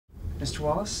Mr.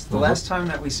 Wallace, the last time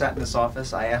that we sat in this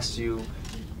office, I asked you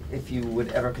if you would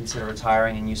ever consider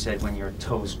retiring, and you said when your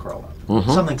toes curl up.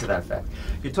 Something to that effect.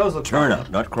 Your toes look Turn fine. up,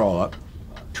 not crawl up.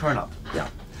 Turn up. Yeah.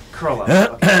 Curl up.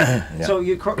 Okay. Yeah. So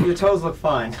your toes look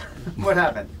fine. What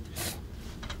happened?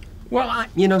 Well,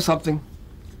 you know something?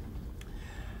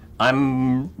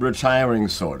 I'm retiring,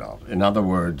 sort of. In other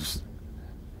words,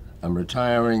 I'm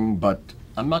retiring, but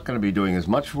I'm not going to be doing as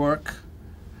much work,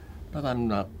 but I'm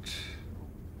not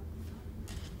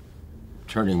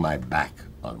turning my back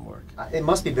on work. It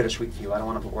must be bittersweet for you. I don't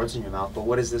want to put words in your mouth, but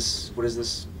what is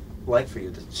this like for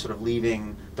you, sort of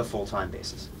leaving the full-time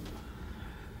basis?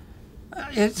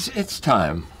 It's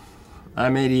time.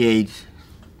 I'm 88.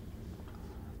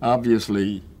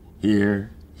 Obviously,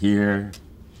 here,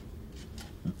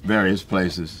 various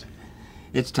places.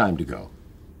 It's time to go.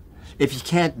 If you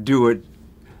can't do it,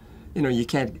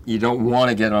 you don't want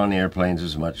to get on airplanes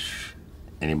as much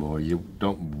anymore. You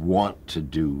don't want to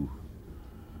do,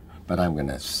 but I'm going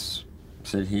to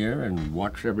sit here and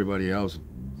watch everybody else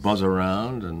buzz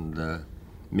around and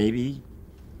maybe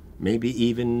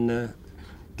even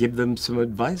give them some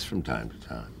advice from time to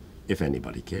time, if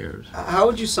anybody cares. How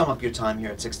would you sum up your time here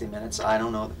at 60 Minutes? I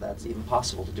don't know that that's even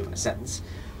possible to do in a sentence,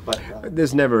 but...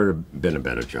 There's never been a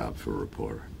better job for a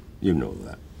reporter. You know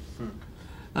that.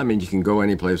 I mean, you can go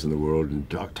any place in the world and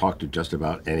talk to just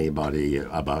about anybody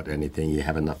about anything. You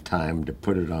have enough time to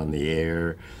put it on the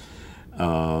air,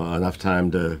 enough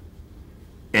time to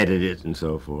edit it and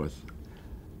so forth.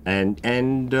 And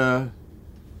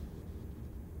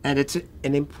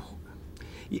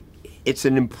it's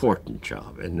an important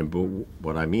job, and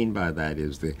what I mean by that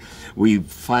is that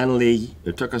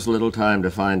it took us a little time to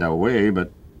find our way,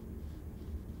 but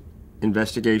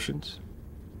investigations,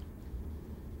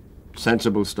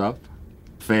 sensible stuff,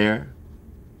 fair,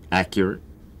 accurate.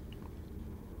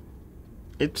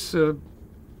 It's a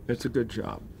good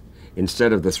job.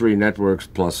 Instead of the 3 networks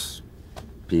plus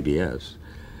PBS,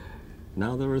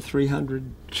 now there are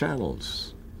 300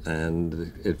 channels.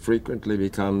 And it frequently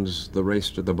becomes the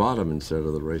race to the bottom instead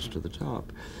of the race to the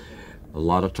top. A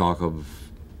lot of talk of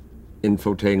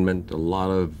infotainment, a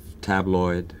lot of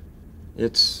tabloid.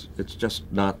 It's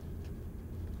just not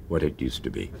what it used to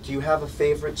be. Do you have a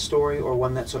favorite story or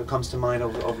one that sort of comes to mind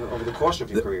over the course of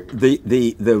your career? The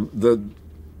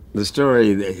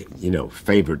story,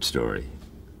 favorite story.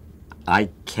 I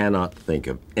cannot think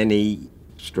of any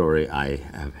story I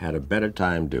have had a better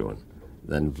time doing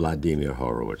than Vladimir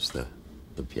Horowitz, the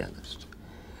pianist.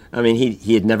 I mean,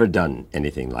 he had never done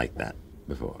anything like that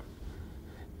before.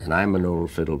 And I'm an old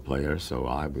fiddle player, so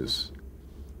I was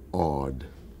awed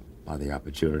by the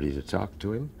opportunity to talk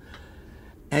to him.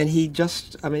 And he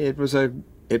just, it was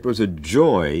a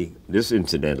joy. This,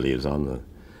 incidentally, is on the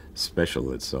special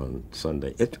that's on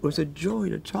Sunday. It was a joy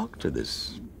to talk to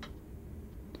this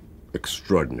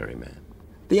extraordinary man.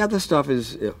 The other stuff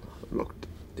is, look,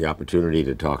 the opportunity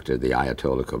to talk to the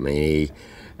Ayatollah Khomeini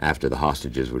after the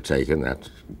hostages were taken, that's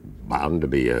bound to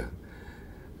be a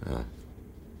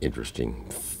interesting,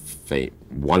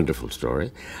 wonderful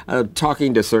story.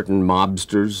 Talking to certain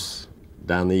mobsters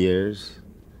down the years.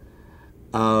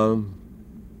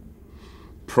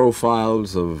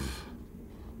 Profiles of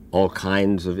all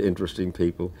kinds of interesting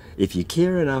people. If you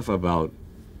care enough about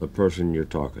the person you're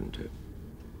talking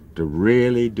to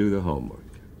really do the homework,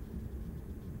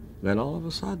 then all of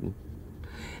a sudden,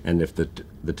 and if the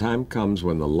time comes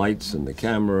when the lights and the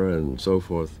camera and so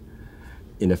forth,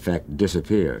 in effect,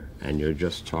 disappear, and you're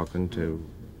just talking to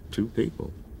 2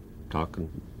 people,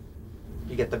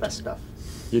 you get the best stuff.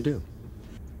 You do.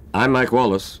 I'm Mike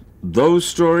Wallace. Those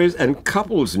stories and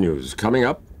couples news coming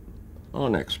up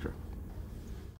on Extra.